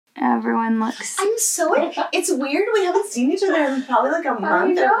Everyone looks... It's weird. We haven't seen each other in probably like a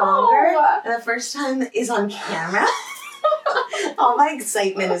month or longer. And the first time is on camera. All my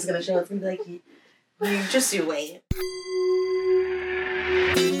excitement is going to show. It's going to be like, you wait.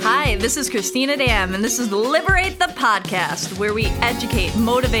 Hi, this is Christina Dam, and this is Liberate the Podcast, where we educate,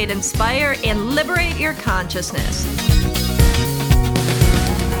 motivate, inspire, and liberate your consciousness.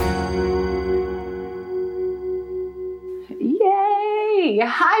 Yay!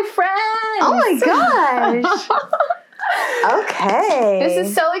 Hi, friends! Oh my gosh! Okay. This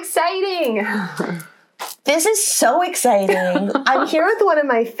is so exciting. This is so exciting. I'm here with one of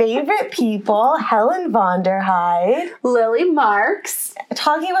my favorite people, Helen Vonderheide. Lily Marks.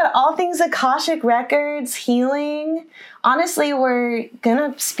 Talking about all things Akashic Records, healing. Honestly, we're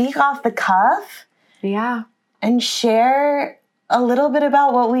going to speak off the cuff. Yeah. And share a little bit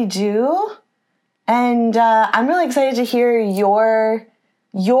about what we do. And I'm really excited to hear your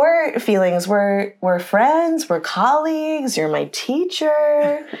feelings. We're friends, we're colleagues, you're my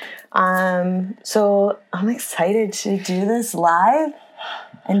teacher. So I'm excited to do this live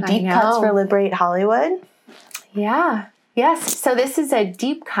and Deep Cuts for Liberate Hollywood. Yeah. Yes. So this is a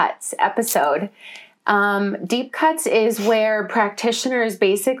Deep Cuts episode. Deep Cuts is where practitioners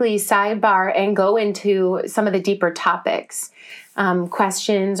basically sidebar and go into some of the deeper topics,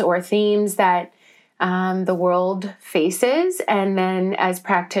 questions or themes that the world faces, and then as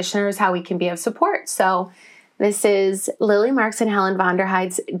practitioners, how we can be of support. So this is Lily Marks and Helen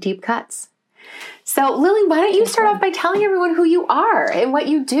Vonderheide's Deep Cuts. So Lily, why don't you start off by telling everyone who you are and what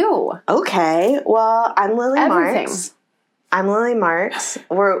you do? Okay. Well, I'm Lily Marks. I'm Lily Marks.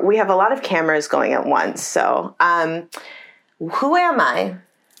 We have a lot of cameras going at once. So who am I?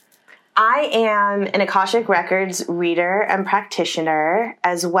 I am an Akashic Records reader and practitioner,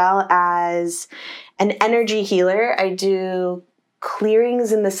 as well as an energy healer. I do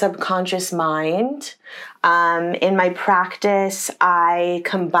clearings in the subconscious mind. In my practice, I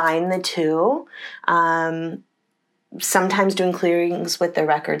combine the two. Sometimes doing clearings with the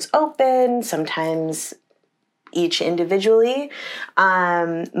records open, sometimes each individually.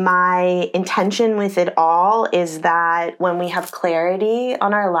 My intention with it all is that when we have clarity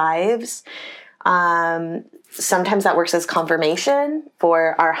on our lives, sometimes that works as confirmation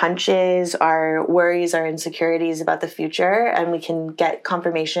for our hunches, our worries, our insecurities about the future, and we can get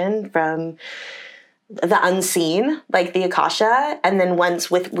confirmation from the unseen, like the Akasha. And then once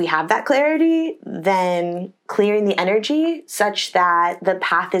we have that clarity, then clearing the energy such that the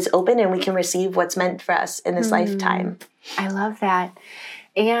path is open and we can receive what's meant for us in this lifetime. I love that.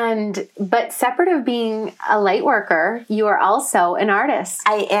 But separate of being a light worker, you are also an artist.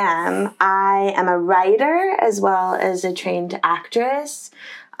 I am. I am a writer as well as a trained actress.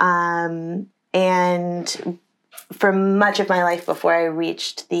 And for much of my life before I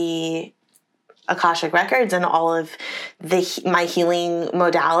reached the Akashic Records and all of my healing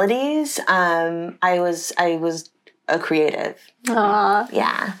modalities, I was a creative. Aww.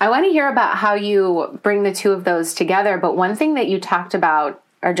 Yeah. I want to hear about how you bring the two of those together, but one thing that you talked about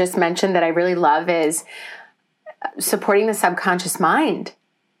or just mentioned that I really love is supporting the subconscious mind.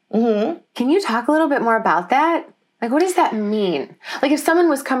 Mm-hmm. Can you talk a little bit more about that? Like, what does that mean? Like, if someone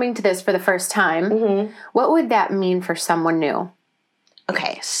was coming to this for the first time, what would that mean for someone new?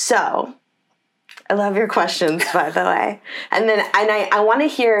 Okay, so I love your questions, by the way. And then, I want to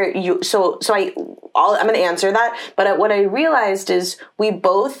hear you. So I'm going to answer that. But what I realized is we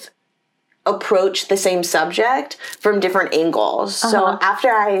both approach the same subject from different angles. So after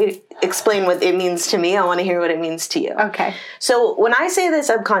I explain what it means to me, I want to hear what it means to you. Okay. So when I say the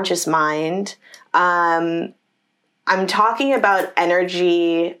subconscious mind, I'm talking about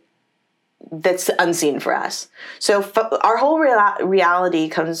energy that's unseen for us. So our whole reality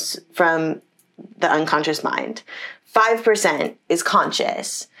comes from the unconscious mind. 5% is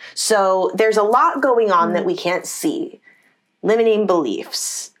conscious. So there's a lot going on that we can't see. Limiting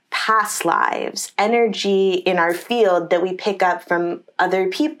beliefs, past lives, energy in our field that we pick up from other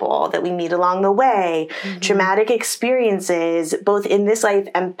people that we meet along the way, traumatic experiences, both in this life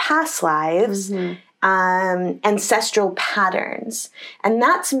and past lives, ancestral patterns. And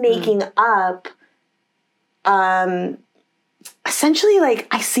that's making up essentially, like,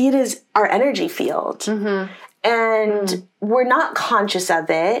 I see it as our energy field. And we're not conscious of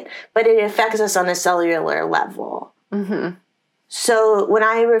it, but it affects us on a cellular level. So when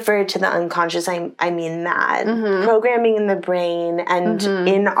I refer to the unconscious, I mean that. Programming in the brain and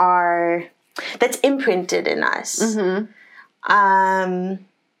in that's imprinted in us.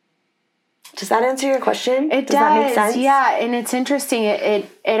 Does that answer your question? It does. That make sense? Yeah, and it's interesting.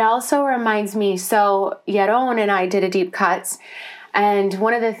 It also reminds me, so Yaron and I did a Deep Cuts, And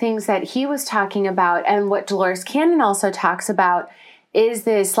one of the things that he was talking about, and what Dolores Cannon also talks about, is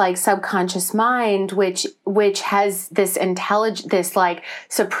this like subconscious mind, which has this this like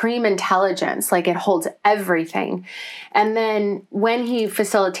supreme intelligence, like it holds everything. And then when he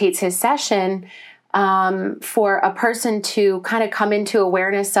facilitates his session, for a person to kind of come into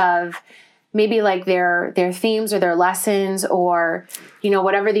awareness of maybe like their themes or their lessons, or, you know,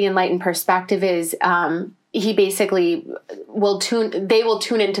 whatever the enlightened perspective is, he basically will tune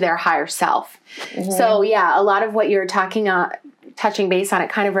into their higher self. Mm-hmm. So yeah, a lot of what you're touching base on, it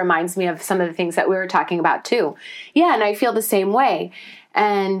kind of reminds me of some of the things that we were talking about too. Yeah. And I feel the same way.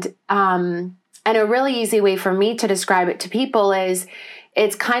 And a really easy way for me to describe it to people is,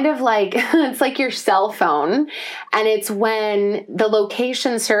 it's kind of like, it's like your cell phone, and it's when the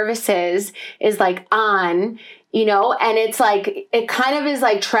location services is like on, you know, and it's like, it kind of is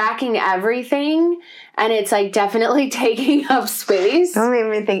like tracking everything, and it's like definitely taking up space. Don't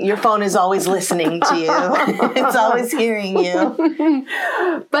make me think your phone is always listening to you. It's always hearing you.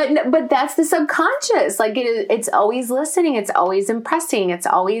 But that's the subconscious. Like it's always listening. It's always impressing. It's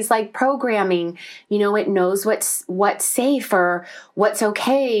always like programming. You know, it knows what's safe or what's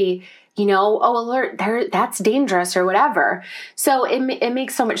okay. You know, oh, alert, that's dangerous or whatever. So it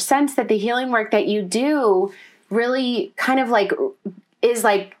makes so much sense that the healing work that you do really kind of like is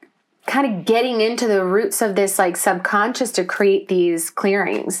like kind of getting into the roots of this like subconscious to create these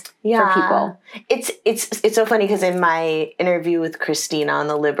clearings for people. It's so funny because in my interview with Christina on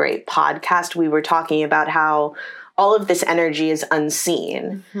the Liberate podcast, we were talking about how all of this energy is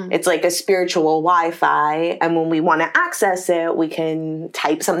unseen. Mm-hmm. It's like a spiritual Wi-Fi. And when we want to access it, we can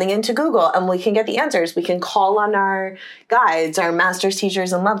type something into Google and we can get the answers. We can call on our guides, our masters,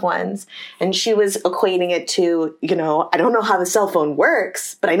 teachers, and loved ones. And she was equating it to, you know, I don't know how the cell phone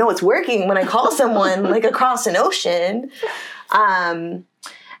works, but I know it's working when I call someone like across an ocean. I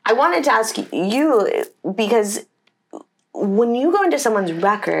wanted to ask you, because when you go into someone's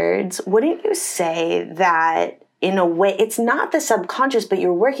records, wouldn't you say that in a way, it's not the subconscious, but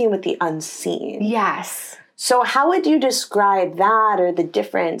you're working with the unseen? Yes. So how would you describe that, or the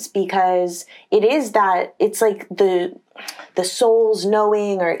difference? Because it is that, it's like the soul's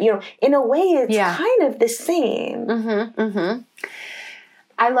knowing, or, you know, in a way it's kind of the same. Mm-hmm, mm-hmm.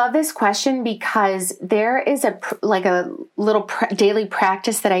 I love this question because there is a little daily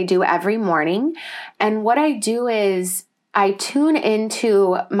practice that I do every morning. And what I do is I tune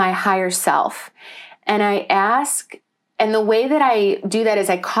into my higher self. And I ask, and the way that I do that is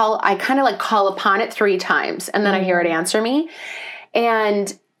I kind of like call upon it 3 times, and then I hear it answer me.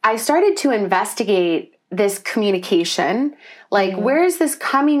 And I started to investigate this communication. Like, where is this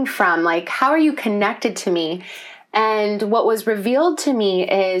coming from? Like, how are you connected to me? And what was revealed to me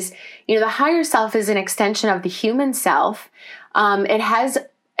is, you know, the higher self is an extension of the human self. It has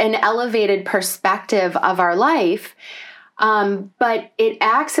an elevated perspective of our life. But it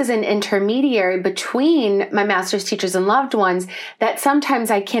acts as an intermediary between my masters, teachers, and loved ones that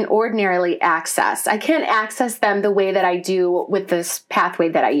sometimes I can't ordinarily access. I can't access them the way that I do with this pathway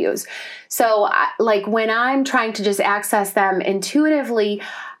that I use. So like when I'm trying to just access them intuitively,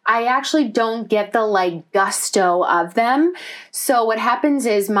 I actually don't get the like gusto of them. So what happens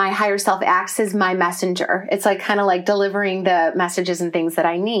is my higher self acts as my messenger. It's like kind of like delivering the messages and things that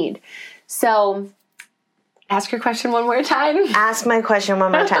I need. So ask your question one more time. Ask my question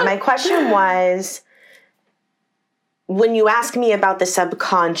one more time. My question was, when you ask me about the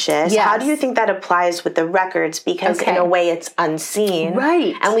subconscious, how do you think that applies with the records? Because in a way it's unseen.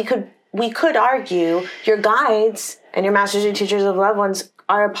 Right. And we could argue your guides and your masters and teachers of loved ones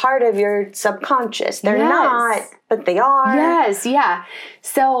are a part of your subconscious. They're not, but they are. Yes, yeah.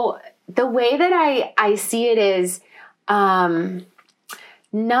 So the way that I see it is not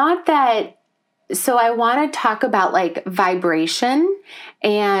that. So I want to talk about like vibration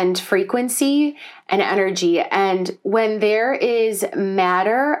and frequency and energy. And when there is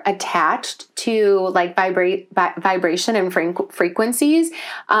matter attached to like vibration and frequencies,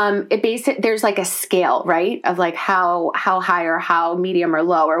 there's like a scale, right? Of like how high or how medium or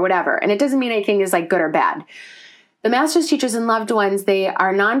low or whatever. And it doesn't mean anything is like good or bad. The masters, teachers, and loved ones, they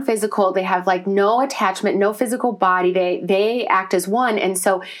are non-physical. They have like no attachment, no physical body. They act as one. And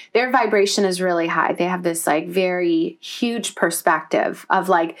so their vibration is really high. They have this like very huge perspective of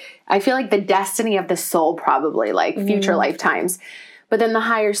like, I feel like the destiny of the soul, probably like future lifetimes. But then the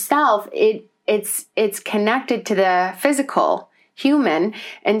higher self, it's connected to the physical. human.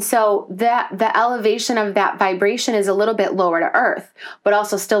 And so that the elevation of that vibration is a little bit lower to earth, but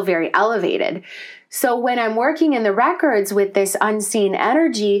also still very elevated. So when I'm working in the records with this unseen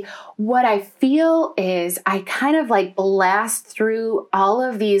energy, what I feel is I kind of like blast through all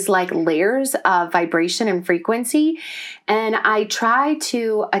of these like layers of vibration and frequency. And I try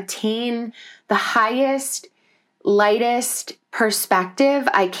to attain the highest, lightest perspective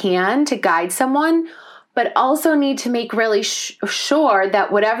I can to guide someone, but also need to make really sure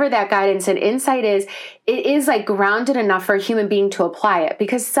that whatever that guidance and insight is, it is like grounded enough for a human being to apply it.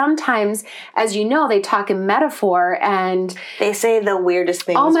 Because sometimes, as you know, they talk in metaphor and they say the weirdest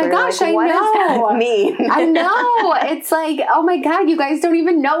things. Oh my gosh, like, I what know. does that mean? I know. It's like, oh my God, you guys don't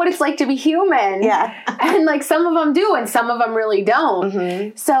even know what it's like to be human. Yeah. And like some of them do and some of them really don't.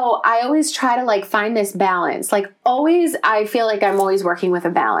 Mm-hmm. So I always try to like find this balance. Like always, I feel like I'm always working with a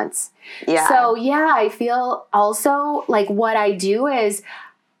balance. Yeah. So yeah, I feel also like what I do is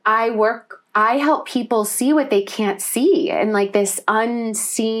I help people see what they can't see in like this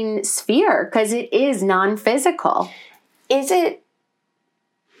unseen sphere because it is non-physical. Is it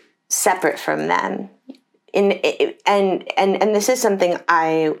separate from them? And this is something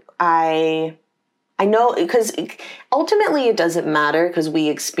I know, because ultimately it doesn't matter because we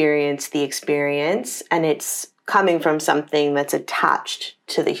experience the experience and it's coming from something that's attached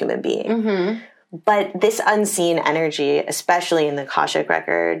to the human being. Mm-hmm. But this unseen energy, especially in the Akashic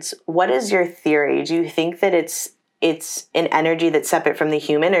records, what is your theory? Do you think that it's an energy that's separate from the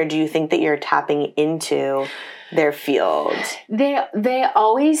human, or do you think that you're tapping into their field? They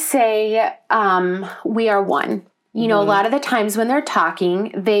always say we are one. You know, a lot of the times when they're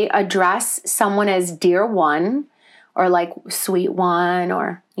talking, they address someone as dear one or like sweet one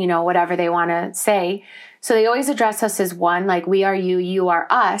or, you know, whatever they want to say. So they always address us as one, like we are you, you are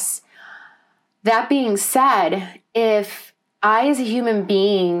us. That being said, if I as a human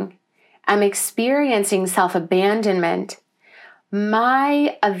being am experiencing self-abandonment,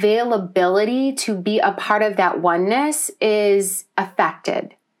 my availability to be a part of that oneness is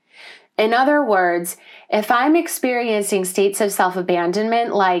affected. In other words, if I'm experiencing states of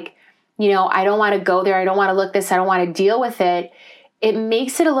self-abandonment, like, you know, I don't want to go there, I don't want to look this, I don't want to deal with it, it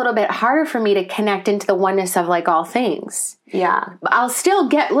makes it a little bit harder for me to connect into the oneness of like all things. Yeah. I'll still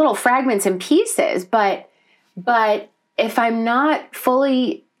get little fragments and pieces, but if I'm not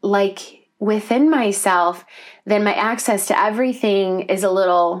fully like within myself, then my access to everything is a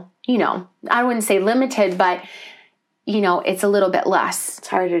little, you know, I wouldn't say limited, but you know, it's a little bit less. It's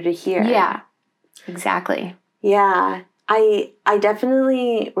harder to hear. Yeah, exactly. Yeah. I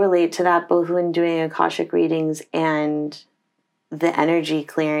definitely relate to that both when doing Akashic readings and the energy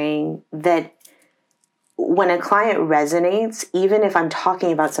clearing, that when a client resonates, even if I'm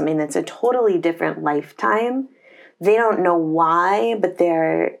talking about something that's a totally different lifetime, they don't know why, but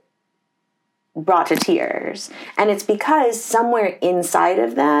they're brought to tears. And it's because somewhere inside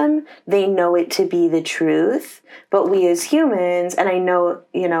of them, they know it to be the truth. But we as humans, and I know,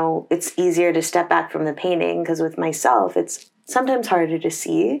 you know, it's easier to step back from the painting because with myself, it's sometimes harder to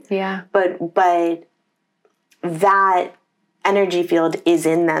see. Yeah. But that energy field is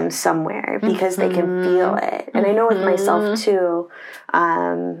in them somewhere because they can feel it. And I know with myself too,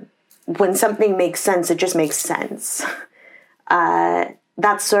 when something makes sense, it just makes sense.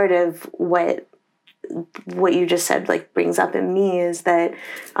 That's sort of what you just said, like, brings up in me is that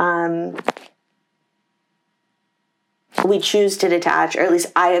we choose to detach, or at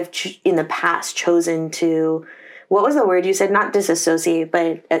least I have in the past chosen to, what was the word you said? Not disassociate,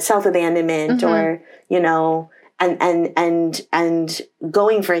 but self-abandonment or, you know, and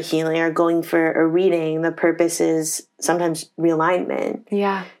going for a healing or going for a reading, the purpose is sometimes realignment.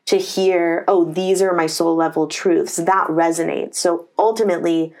 Yeah. To hear, oh, these are my soul level truths. That resonates. So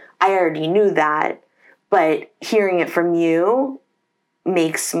ultimately, I already knew that, but hearing it from you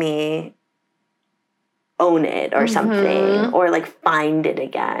makes me own it or something, or like find it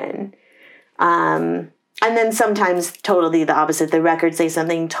again. And then sometimes totally the opposite. The records say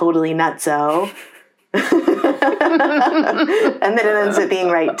something totally nutso. And then it ends up being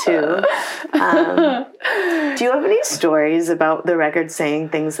right too. Do you have any stories about the record saying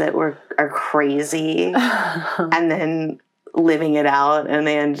things that are crazy and then living it out and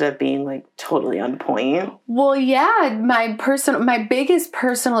they ended up being like totally on point? Well, yeah, my biggest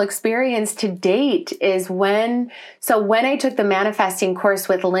personal experience to date is when I took the manifesting course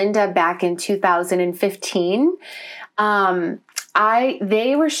with Linda back in 2015,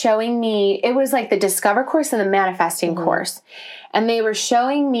 they were showing me, it was like the Discover course and the manifesting course. And they were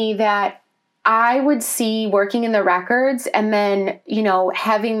showing me that I would see working in the records and then,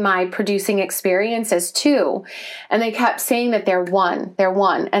 having my producing experiences too. And they kept saying that they're one.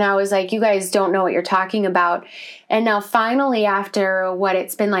 And I was like, you guys don't know what you're talking about. And now finally, after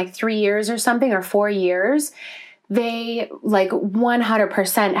it's been like 3 years or something, or 4 years, they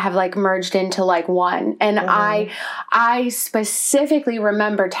 100% have merged into one. And I specifically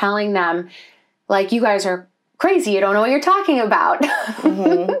remember telling them, you guys are crazy. You don't know what you're talking about.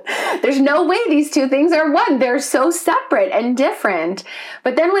 Mm-hmm. There's no way these two things are one. They're so separate and different.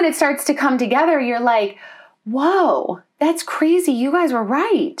 But then when it starts to come together, you're like, whoa, that's crazy. You guys were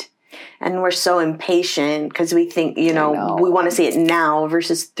right. And we're so impatient because we think, we want to see it now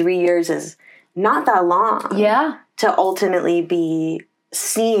versus 3 years is not that long. Yeah. To ultimately be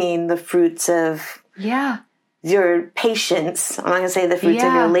seeing the fruits of your patience. I'm not going to say the fruits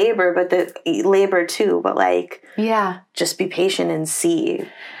of your labor, but the labor too. But just be patient and see.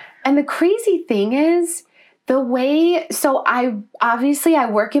 And the crazy thing is so I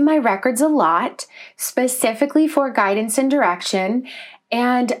work in my records a lot, specifically for guidance and direction.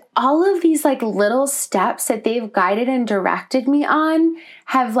 And all of these little steps that they've guided and directed me on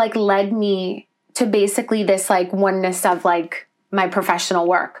have led me to basically this oneness of my professional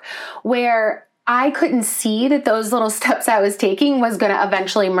work, where I couldn't see that those little steps I was taking was going to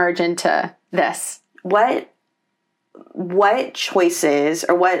eventually merge into this. What choices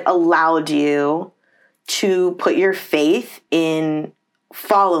or what allowed you to put your faith in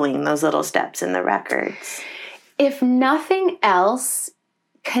following those little steps in the records? If nothing else,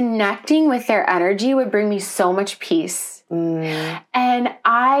 connecting with their energy would bring me so much peace. Mm. And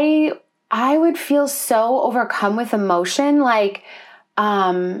I would feel so overcome with emotion,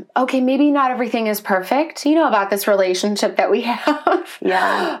 okay, maybe not everything is perfect, about this relationship that we have.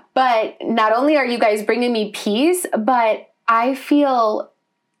 Yeah. But not only are you guys bringing me peace, but I feel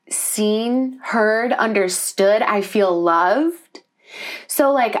seen, heard, understood. I feel loved.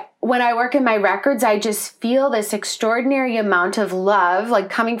 So when I work in my records, I just feel this extraordinary amount of love,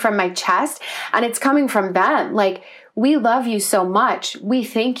 coming from my chest, and it's coming from them. We love you so much. We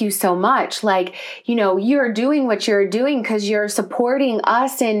thank you so much. You're doing what you're doing because you're supporting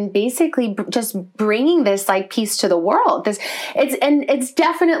us and basically just bringing this peace to the world. It's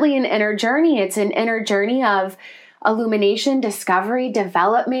definitely an inner journey. It's an inner journey of illumination, discovery,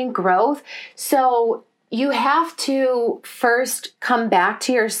 development, growth. So you have to first come back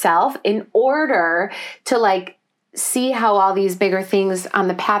to yourself in order to see how all these bigger things on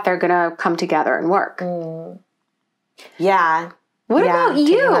the path are going to come together and work. Mm. Yeah. What about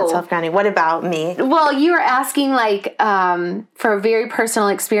you? Self-grounding. What about me? Well, you were asking for a very personal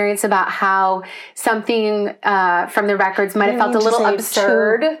experience about how something from the records might have felt a little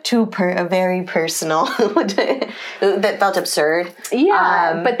absurd. Very personal. That felt absurd.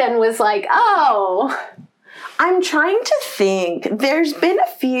 Yeah, but then was I'm trying to think. There's been a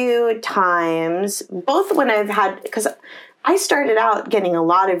few times, both when I've had, because I started out getting a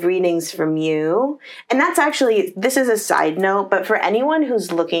lot of readings from you. And that's actually, this is a side note, but for anyone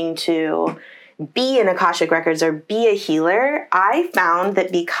who's looking to be an Akashic Records or be a healer, I found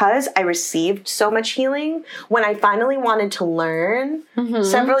that because I received so much healing, when I finally wanted to learn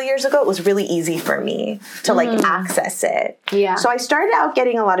several years ago, it was really easy for me to access it. Yeah. So I started out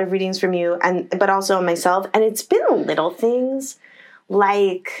getting a lot of readings from you, but also myself. And it's been little things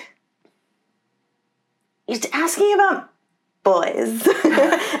it's asking about boys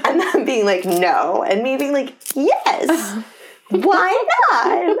and then being no, and me being yes. Why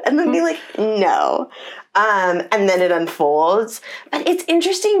not? And then be no. And then it unfolds. But it's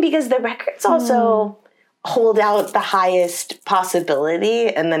interesting because the records also hold out the highest possibility.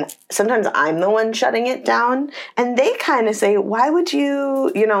 And then sometimes I'm the one shutting it down. And they kind of say, why would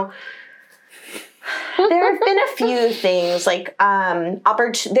you, there have been a few things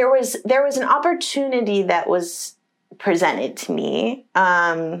there was an opportunity that was presented to me.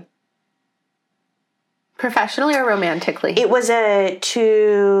 Professionally or romantically? It was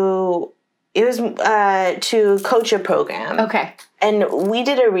to coach a program. Okay. And we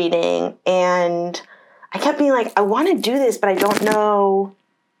did a reading, and I kept being I want to do this, but I don't know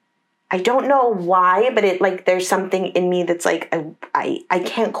why, but it there's something in me that's I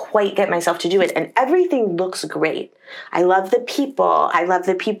can't quite get myself to do it. And everything looks great. I love the people. I love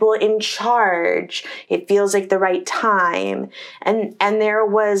the people in charge. It feels like the right time. And there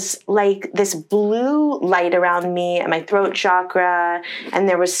was this blue light around me and my throat chakra, and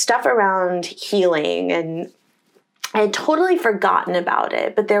there was stuff around healing. And I had totally forgotten about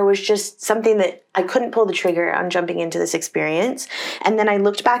it, but there was just something that I couldn't pull the trigger on jumping into this experience. And then I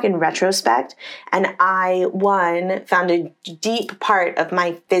looked back in retrospect, and I, found a deep part of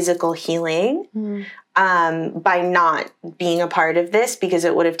my physical healing by not being a part of this, because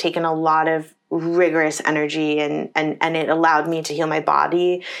it would have taken a lot of rigorous energy, and it allowed me to heal my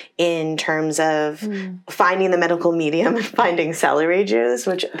body in terms of finding the medical medium and finding celery juice,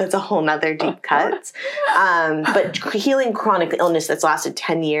 which that's a whole nother deep cut. But healing chronic illness that's lasted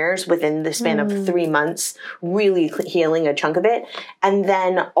 10 years within the span of 3 months, really healing a chunk of it. And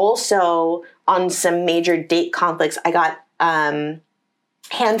then also on some major date conflicts, I got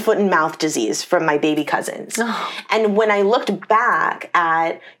hand, foot, and mouth disease from my baby cousins. And when I looked back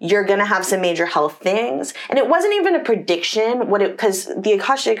at, you're going to have some major health things, and it wasn't even a prediction, because the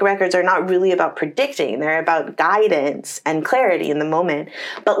Akashic records are not really about predicting. They're about guidance and clarity in the moment.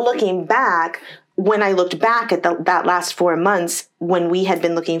 But looking back, when I looked back at that last 4 months, when we had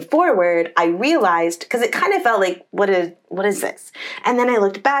been looking forward, I realized, because it kind of felt like, what is this? And then I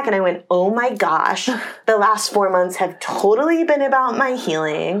looked back and I went, oh my gosh, the last 4 months have totally been about my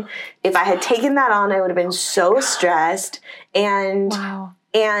healing. If I had taken that on, I would have been so stressed, and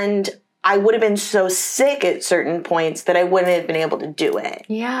I would have been so sick at certain points that I wouldn't have been able to do it.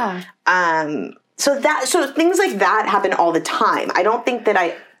 Yeah. So things like that happen all the time. I don't think that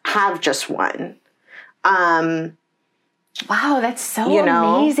I have just one. Wow, that's so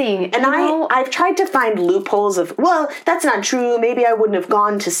amazing. And I've tried to find loopholes of, well, that's not true. Maybe I wouldn't have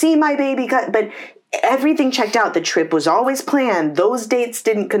gone to see my baby, but everything checked out. The trip was always planned. Those dates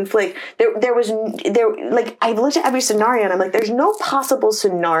didn't conflict. I looked at every scenario and I'm like, there's no possible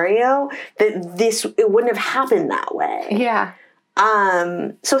scenario that it wouldn't have happened that way. Yeah.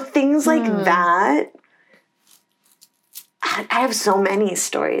 So things like that, I have so many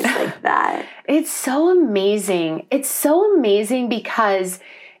stories like that. It's so amazing. It's so amazing because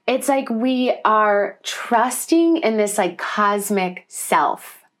it's like we are trusting in this like cosmic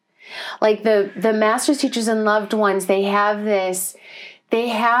self. Like the masters, teachers, and loved ones, they have this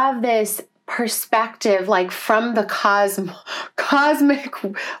perspective, like from the cosmic.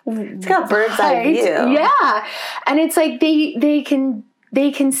 It's got bird's eye view. Yeah. And it's like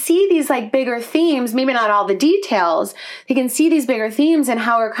they can see these like bigger themes, maybe not all the details. They can see these bigger themes and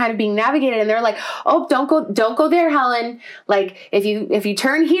how we're kind of being navigated. And they're like, oh, don't go there, Helen. Like if you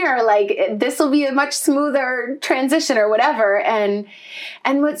turn here, like this will be a much smoother transition or whatever. And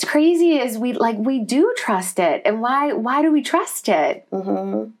what's crazy is we do trust it. And why do we trust it?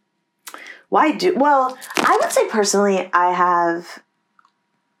 Mm-hmm. Well, I would say personally, I have,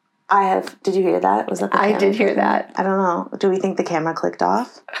 did you hear that? Was that the camera? I did hear that. I don't know. Do we think the camera clicked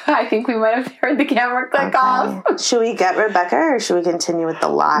off? I think we might have heard the camera click off. Should we get Rebecca, or should we continue with the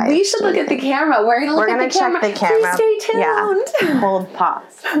live? We should look at the camera. We're going to check the camera. Please stay tuned. Yeah. Hold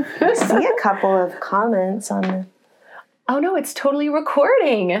pause. I see a couple of comments on the... Oh no, it's totally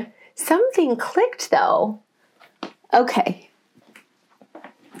recording. Something clicked though. Okay.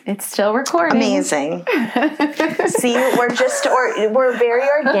 It's still recording. Amazing. See, we're very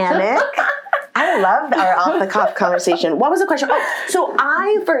organic. I love our off-the-cuff conversation. What was the question? Oh, so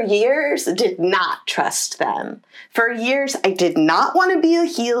I, for years, did not trust them. For years, I did not want to be a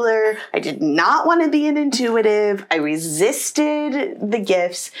healer. I did not want to be an intuitive. I resisted the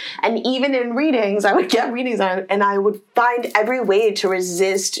gifts. And even in readings, I would get readings and I would find every way to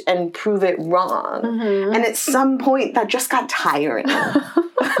resist and prove it wrong. Mm-hmm. And at some point, that just got tiring.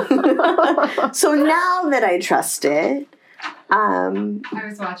 So now that I trust it, I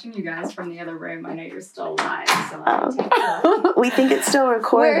was watching you guys from the other room. I know you're still live, so we think it's still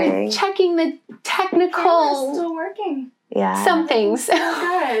recording. We're checking the technical. It's still working. Yeah. Some things.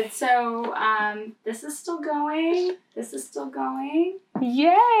 Good. So this is still going. This is still going.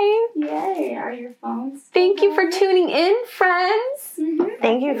 Yay! Yay! Are your phones? Thank you for tuning in, friends. Mm-hmm.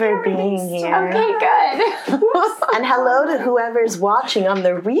 Thank you for being here. Okay, good. And hello to whoever's watching on the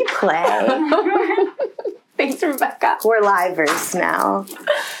replay. Thanks, Rebecca. We're livers now.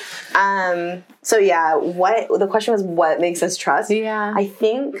 So yeah, the question was, what makes us trust? Yeah. I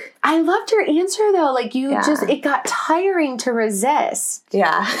think I loved your answer though. Like it got tiring to resist.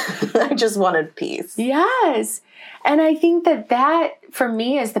 Yeah. I just wanted peace. Yes. And I think that for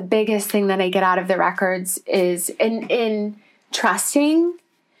me is the biggest thing that I get out of the records is in trusting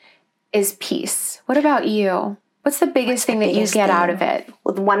is peace. What about you? What's the biggest thing that you get out of it?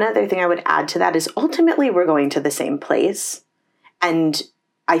 Well, one other thing I would add to that is ultimately we're going to the same place. And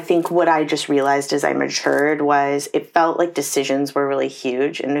I think what I just realized as I matured was it felt like decisions were really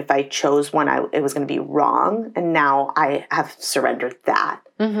huge. And if I chose one, it was going to be wrong. And now I have surrendered that.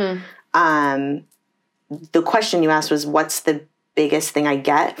 Mm-hmm. the question you asked was, what's the biggest thing I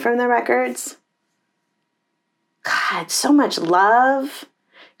get from the records? God, so much love,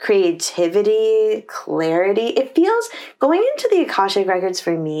 creativity, clarity. It feels, going into the Akashic Records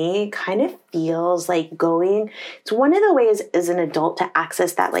for me kind of feels like it's one of the ways as an adult to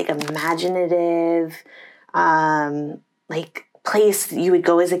access that like imaginative, like place you would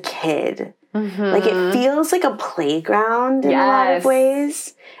go as a kid. Mm-hmm. Like it feels like a playground in a lot of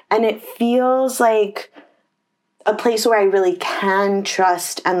ways. And it feels like a place where I really can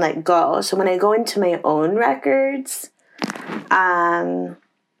trust and let go. So when I go into my own records,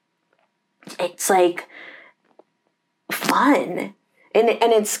 it's like fun. And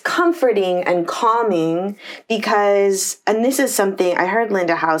it's comforting and calming because, and this is something, I heard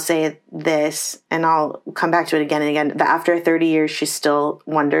Linda Howe say this, and I'll come back to it again and again, that after 30 years, she still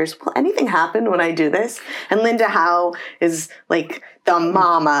wonders, will anything happen when I do this? And Linda Howe is like the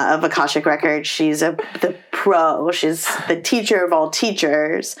mama of Akashic Records. She's the pro. She's the teacher of all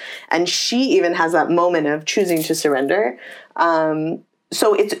teachers. And she even has that moment of choosing to surrender.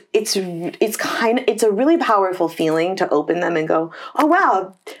 So it's a really powerful feeling to open them and go, oh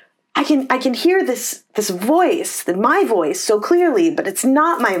wow, I can hear this voice, my voice so clearly, but it's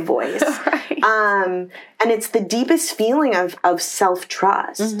not my voice. Right. And it's the deepest feeling of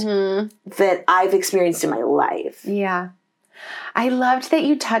self-trust that I've experienced in my life. Yeah. I loved that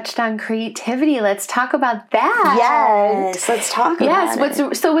you touched on creativity. Let's talk about that. Yes, let's talk about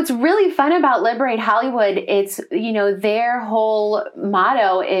it. So what's really fun about Liberate Hollywood, it's, their whole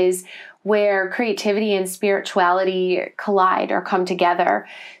motto is where creativity and spirituality collide or come together.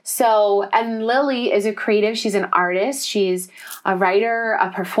 So, and Lily is a creative. She's an artist. She's a writer,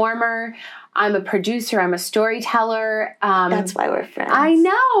 a performer. I'm a producer. I'm a storyteller. That's why we're friends. I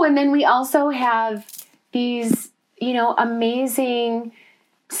know. And then we also have these amazing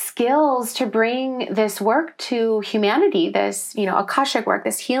skills to bring this work to humanity, this, Akashic work,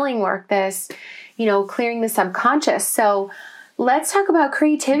 this healing work, this, clearing the subconscious. So let's talk about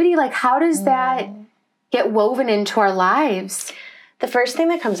creativity. Like, how does that get woven into our lives? The first thing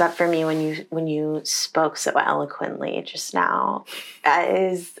that comes up for me when you spoke so eloquently just now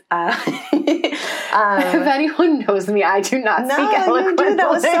is if anyone knows me, I do not speak eloquently. You do. That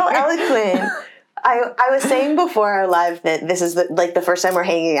was so eloquent. I was saying before our live that this is the first time we're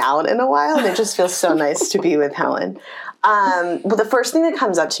hanging out in a while, and it just feels so nice to be with Helen. Well, the first thing that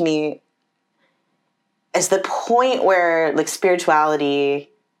comes up to me is the point where like spirituality,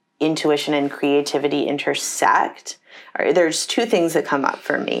 intuition, and creativity intersect. There's two things that come up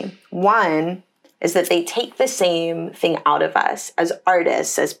for me. One is that they take the same thing out of us as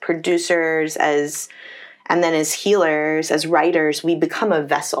artists, as producers, and then as healers, as writers, we become a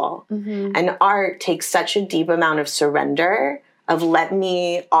vessel. Mm-hmm. And art takes such a deep amount of surrender, of let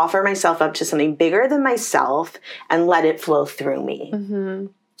me offer myself up to something bigger than myself and let it flow through me. Mm-hmm.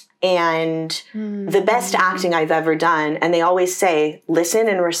 And the best acting I've ever done, and they always say, listen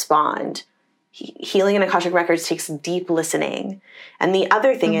and respond. Healing in Akashic Records takes deep listening. And the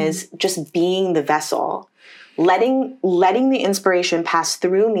other thing is just being the vessel. Letting the inspiration pass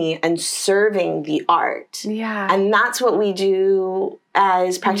through me and serving the art. Yeah. And that's what we do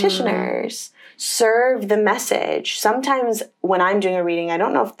as practitioners. Serve the message. Sometimes when I'm doing a reading, I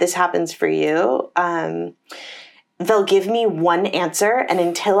don't know if this happens for you, they'll give me one answer, and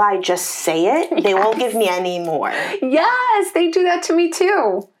until I just say it, they won't give me any more. Yes, they do that to me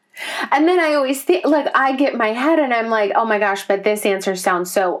too. And then I always think, like, I get in my head and I'm like, oh my gosh, but this answer sounds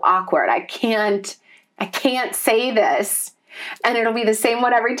so awkward. I can't say this. And it'll be the same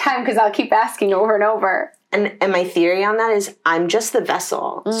one every time because I'll keep asking over and over. And my theory on that is I'm just the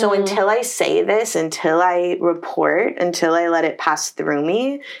vessel. So until I say this, until I report, until I let it pass through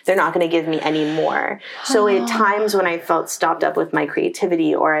me, they're not going to give me any more. So at times when I felt stopped up with my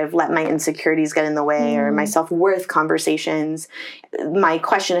creativity, or I've let my insecurities get in the way, or my self-worth conversations, my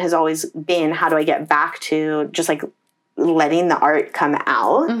question has always been, how do I get back to just like letting the art come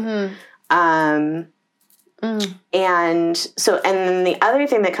out? And so, and then the other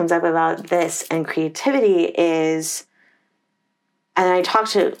thing that comes up about this and creativity is, and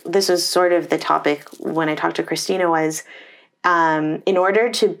this was sort of the topic when I talked to Christina, was in order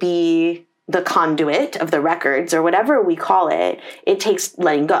to be the conduit of the records or whatever we call it, it takes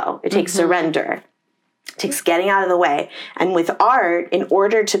letting go. It takes surrender. It takes getting out of the way. And with art, in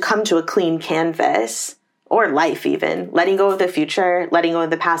order to come to a clean canvas, or life even, letting go of the future, letting go of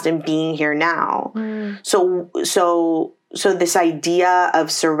the past, and being here now. So this idea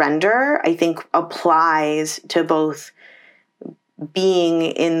of surrender, I think, applies to both being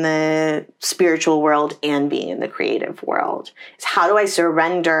in the spiritual world and being in the creative world. Is how do I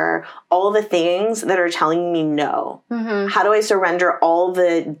surrender all the things that are telling me no? Mm-hmm. How do I surrender all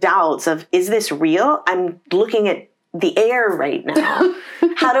the doubts of, is this real? I'm looking at the air right now.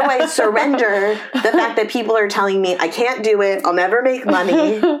 How do I surrender the fact that people are telling me I can't do it, I'll never make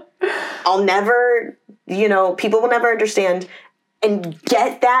money, I'll never, people will never understand, and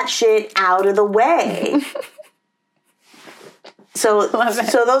get that shit out of the way. So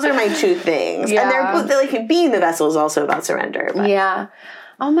those are my two things. Yeah. And they're like, being the vessel is also about surrender. But. Yeah.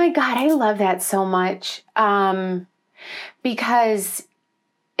 Oh my God, I love that so much. Because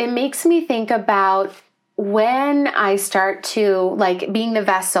it makes me think about when I start to, like, being the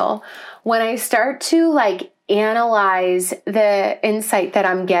vessel, when I start to, like, analyze the insight that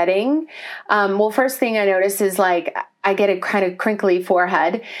I'm getting. First thing I notice is, like, I get a kind of crinkly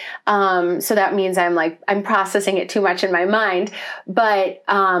forehead. So that means I'm processing it too much in my mind. But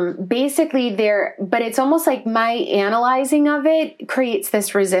basically but it's almost like my analyzing of it creates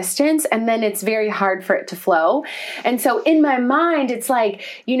this resistance, and then it's very hard for it to flow. And so in my mind, it's like,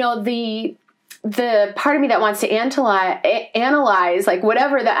 the part of me that wants to analyze, like,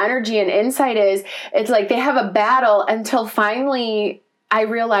 whatever the energy and insight is, it's like they have a battle until finally I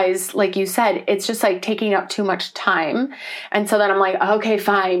realize, like you said, it's just like taking up too much time. And so then I'm like, okay,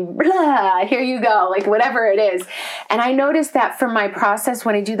 fine, blah, here you go, like whatever it is. And I noticed that from my process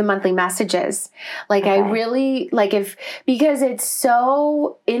when I do the monthly messages, like I really, like because it's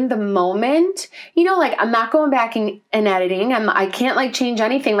so in the moment, like I'm not going back and editing. I can't like change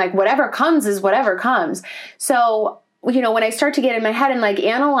anything. Like whatever comes is whatever comes. So when I start to get in my head and like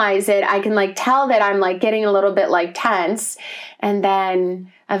analyze it, I can like tell that I'm like getting a little bit like tense. And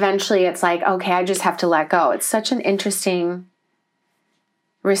then eventually it's like, okay, I just have to let go. It's such an interesting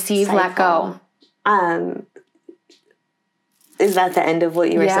receive, cycle. Let go. Is that the end of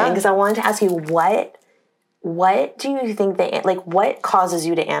what you were saying? Because I wanted to ask you, what do you think what causes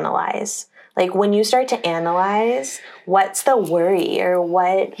you to analyze? Like when you start to analyze, what's the worry or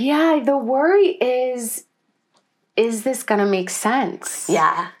what? Yeah, the worry is this going to make sense?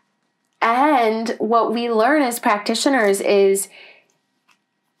 Yeah. And what we learn as practitioners is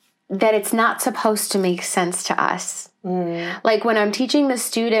that it's not supposed to make sense to us. Like when I'm teaching the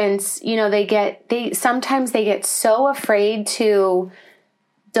students, sometimes they get so afraid to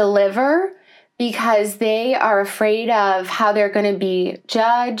deliver because they are afraid of how they're going to be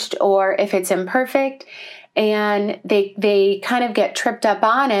judged or if it's imperfect, and they kind of get tripped up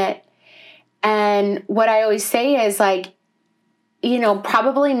on it. And what I always say is like,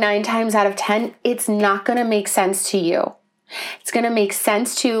 probably 9 times out of 10, it's not going to make sense to you. It's going to make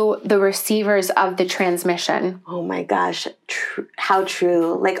sense to the receivers of the transmission. Oh my gosh. How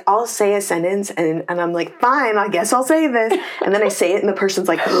true. Like I'll say a sentence and I'm like, fine, I guess I'll say this. And then I say it and the person's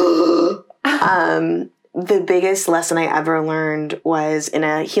like, the biggest lesson I ever learned was in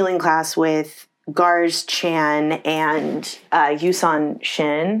a healing class with Gars Chan and Yusan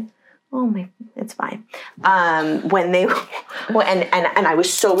Shin. Oh my, it's fine. When they, and I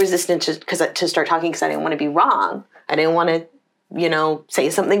was so resistant to start talking because I didn't want to be wrong. I didn't want to, say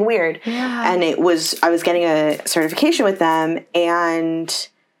something weird. Yeah. And I was getting a certification with them, and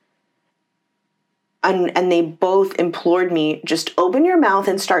they both implored me, just open your mouth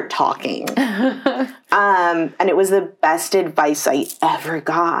and start talking. And it was the best advice I ever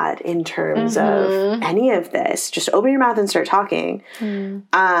got in terms of any of this. Just open your mouth and start talking.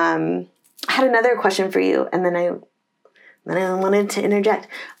 I had another question for you, and then I wanted to interject.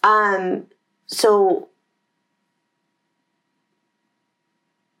 So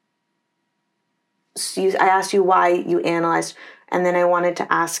I asked you why you analyzed, and then I wanted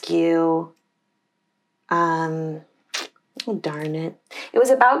to ask you, oh, darn it. It was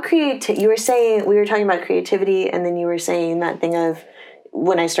about creativity. We were talking about creativity, and then you were saying that thing of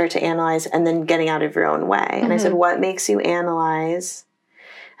when I start to analyze and then getting out of your own way. And I said, what makes you analyze?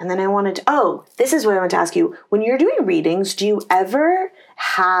 And then I wanted to, this is what I want to ask you. When you're doing readings, do you ever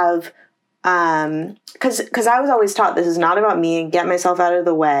have, because I was always taught this is not about me, get myself out of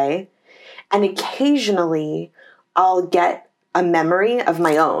the way. And occasionally I'll get a memory of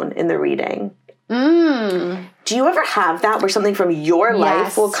my own in the reading. Do you ever have that where something from your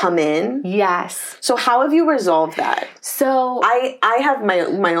life will come in? Yes. So how have you resolved that? So I have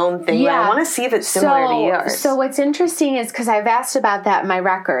my own thing. Yeah. I want to see if it's similar to yours. So what's interesting is because I've asked about that in my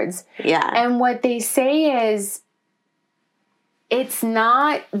records. Yeah. And what they say is it's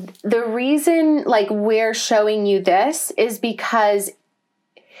not the reason like we're showing you this is because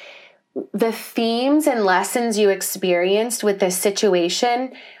the themes and lessons you experienced with this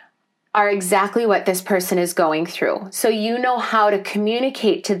situation are exactly what this person is going through. So you know how to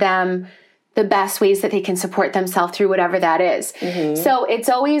communicate to them the best ways that they can support themselves through whatever that is. Mm-hmm. So it's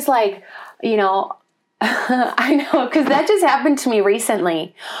always like, you know, I know, because that just happened to me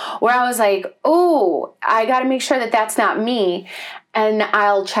recently where I was like, oh, I got to make sure that that's not me. And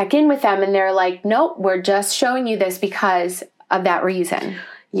I'll check in with them and they're like, nope, we're just showing you this because of that reason.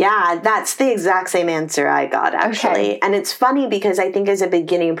 Yeah, that's the exact same answer I got, actually. Okay. And it's funny because I think as a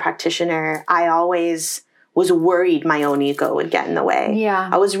beginning practitioner, I always was worried my own ego would get in the way. Yeah.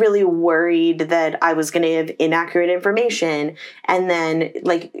 I was really worried that I was going to give inaccurate information and then,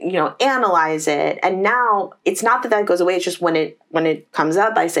 like, you know, analyze it. And now it's not that goes away. It's just when it comes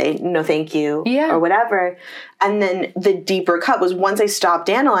up, I say, no, thank you, or whatever. And then the deeper cut was once I stopped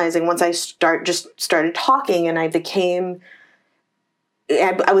analyzing, once I started talking and I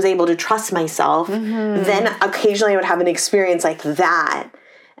was able to trust myself, then occasionally I would have an experience like that.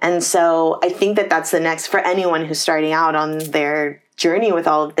 And so I think that that's the next, for anyone who's starting out on their journey with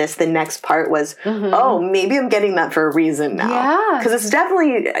all of this, the next part was, oh, maybe I'm getting that for a reason now. Yeah. Because it's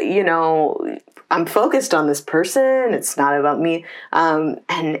definitely, you know, I'm focused on this person. It's not about me. And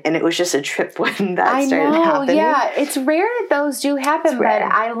it was just a trip when that started happening. Yeah, it's rare that those do happen, but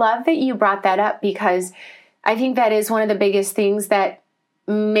I love that you brought that up because I think that is one of the biggest things that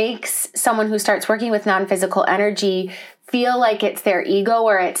makes someone who starts working with non-physical energy feel like it's their ego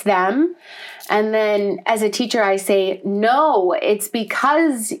or it's them. And then as a teacher, I say, no, it's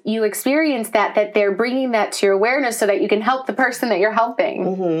because you experience that they're bringing that to your awareness so that you can help the person that you're helping.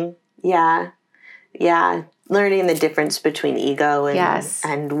 Mm-hmm. Yeah. Yeah. Learning the difference between ego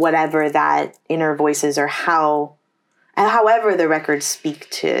and whatever that inner voice is or however the records speak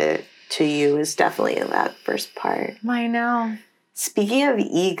to you is definitely that first part. I know. Speaking of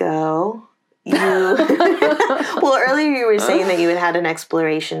ego, well, earlier you were saying that you had an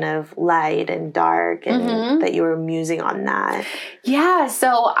exploration of light and dark and that you were musing on that. Yeah,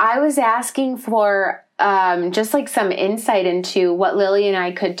 so I was asking for just like some insight into what Lily and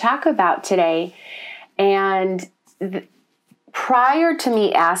I could talk about today. And prior to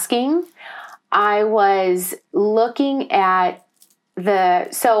me I was looking at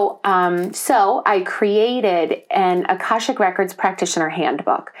so I created an Akashic Records practitioner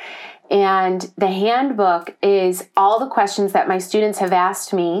handbook. And the handbook is all the questions that my students have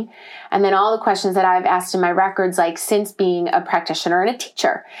asked me, and then all the questions that I've asked in my records, like since being a practitioner and a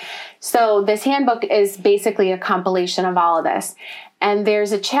teacher. So this handbook is basically a compilation of all of this. And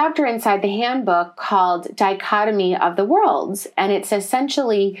there's a chapter inside the handbook called Dichotomy of the Worlds. And it's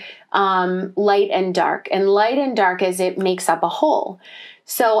essentially light and dark. And light and dark as it makes up a whole.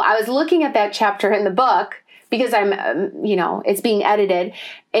 So I was looking at that chapter in the book because I'm, it's being edited.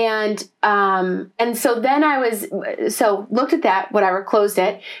 And so then looked at that, whatever, closed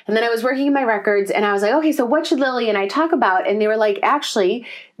it. And then I was working in my records and I was like, okay, so what should Lily and I talk about? And they were like, actually,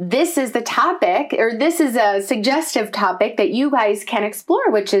 this is the topic, or this is a suggestive topic that you guys can explore,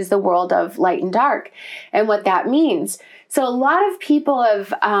 which is the world of light and dark and what that means. So a lot of people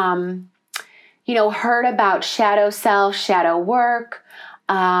have, heard about shadow self, shadow work,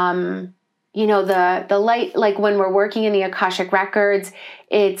 the light, like when we're working in the Akashic Records,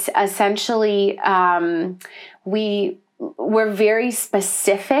 it's essentially, we're very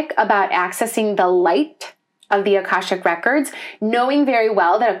specific about accessing the light of the Akashic Records, knowing very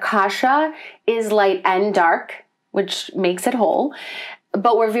well that Akasha is light and dark, which makes it whole.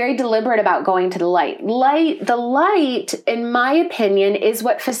 But we're very deliberate about going to the light. The light, in my opinion, is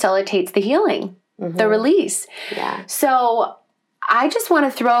what facilitates the healing, the release. Yeah. So I just want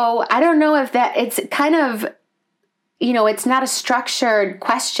to throw, I don't know if that, it's kind of, it's not a structured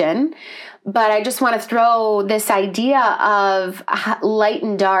question, but I just want to throw this idea of light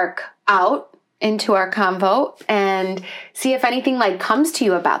and dark out into our convo and see if anything comes to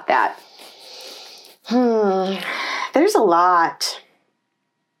you about that. There's a lot.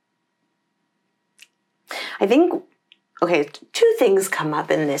 I think, two things come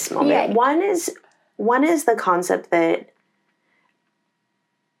up in this moment. Yeah. One is the concept that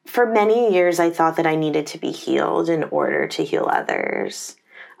for many years, I thought that I needed to be healed in order to heal others.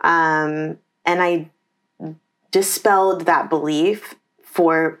 And I dispelled that belief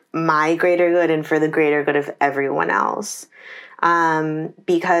for my greater good and for the greater good of everyone else.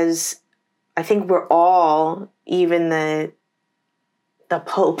 Because I think we're all, even the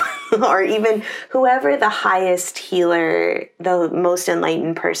Pope, or even whoever the highest healer, the most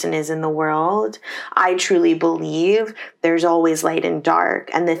enlightened person is in the world, I truly believe there's always light and dark.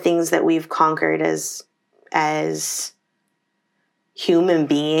 And the things that we've conquered as human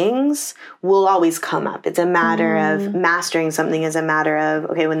beings will always come up. It's a matter of mastering something is a matter of,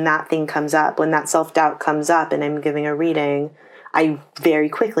 okay, when that thing comes up, when that self-doubt comes up and I'm giving a reading, I very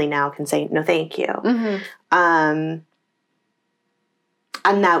quickly now can say, no, thank you. And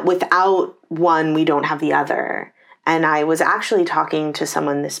that without one, we don't have the other. And I was actually talking to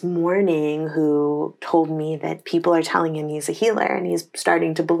someone this morning who told me that people are telling him he's a healer and he's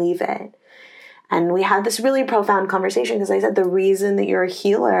starting to believe it. And we had this really profound conversation because I said, the reason that you're a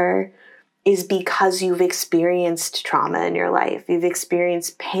healer is because you've experienced trauma in your life. You've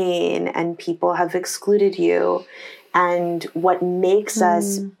experienced pain and people have excluded you. And what makes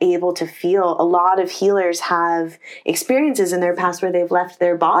us able to feel, a lot of healers have experiences in their past where they've left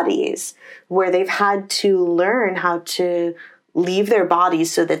their bodies, where they've had to learn how to leave their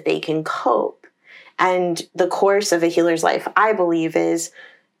bodies so that they can cope. And the course of a healer's life, I believe, is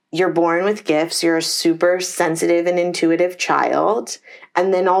you're born with gifts, you're a super sensitive and intuitive child,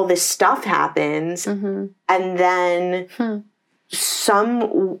 and then all this stuff happens, and then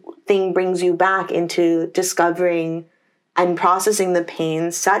something brings you back into discovering and processing the pain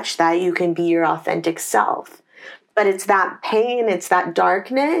such that you can be your authentic self. But it's that pain, it's that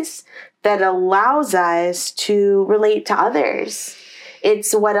darkness that allows us to relate to others.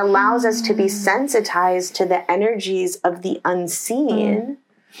 It's what allows us to be sensitized to the energies of the unseen.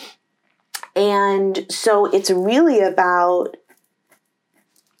 And so it's really about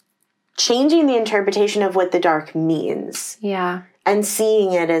changing the interpretation of what the dark means. Yeah. And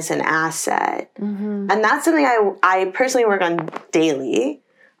seeing it as an asset. And that's something I personally work on daily.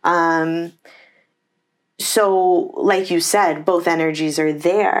 So like you said, both energies are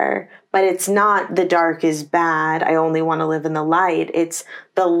there, but it's not the dark is bad. I only want to live in the light. It's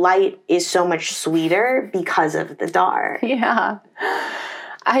the light is so much sweeter because of the dark. Yeah.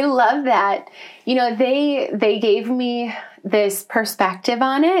 I love that. You know, they gave me this perspective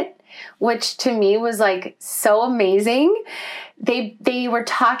on it, which to me was like so amazing. They were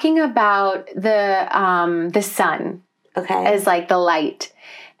talking about the sun as like the light.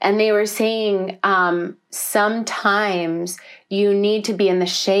 And they were saying sometimes you need to be in the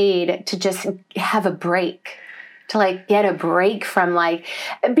shade to just have a break, to like get a break from like,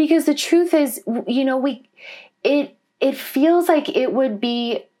 because the truth is, you know, it feels like it would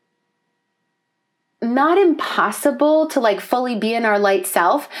be not impossible to like fully be in our light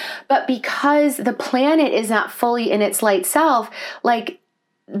self, but because the planet is not fully in its light self, like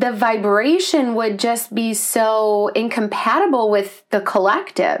the vibration would just be so incompatible with the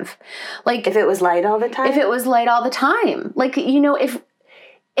collective. Like if it was light all the time? If it was light all the time. Like, you know, if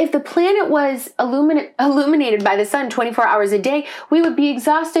the planet was illuminated by the sun 24 hours a day, we would be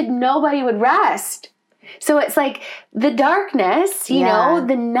exhausted. Nobody would rest. So it's like the darkness, you know,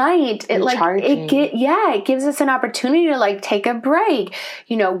 the night, it gives us an opportunity to like take a break,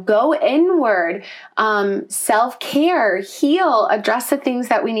 you know, go inward, self-care, heal, address the things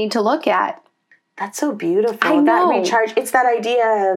that we need to look at. That's so beautiful. I know. That recharge. It's that idea of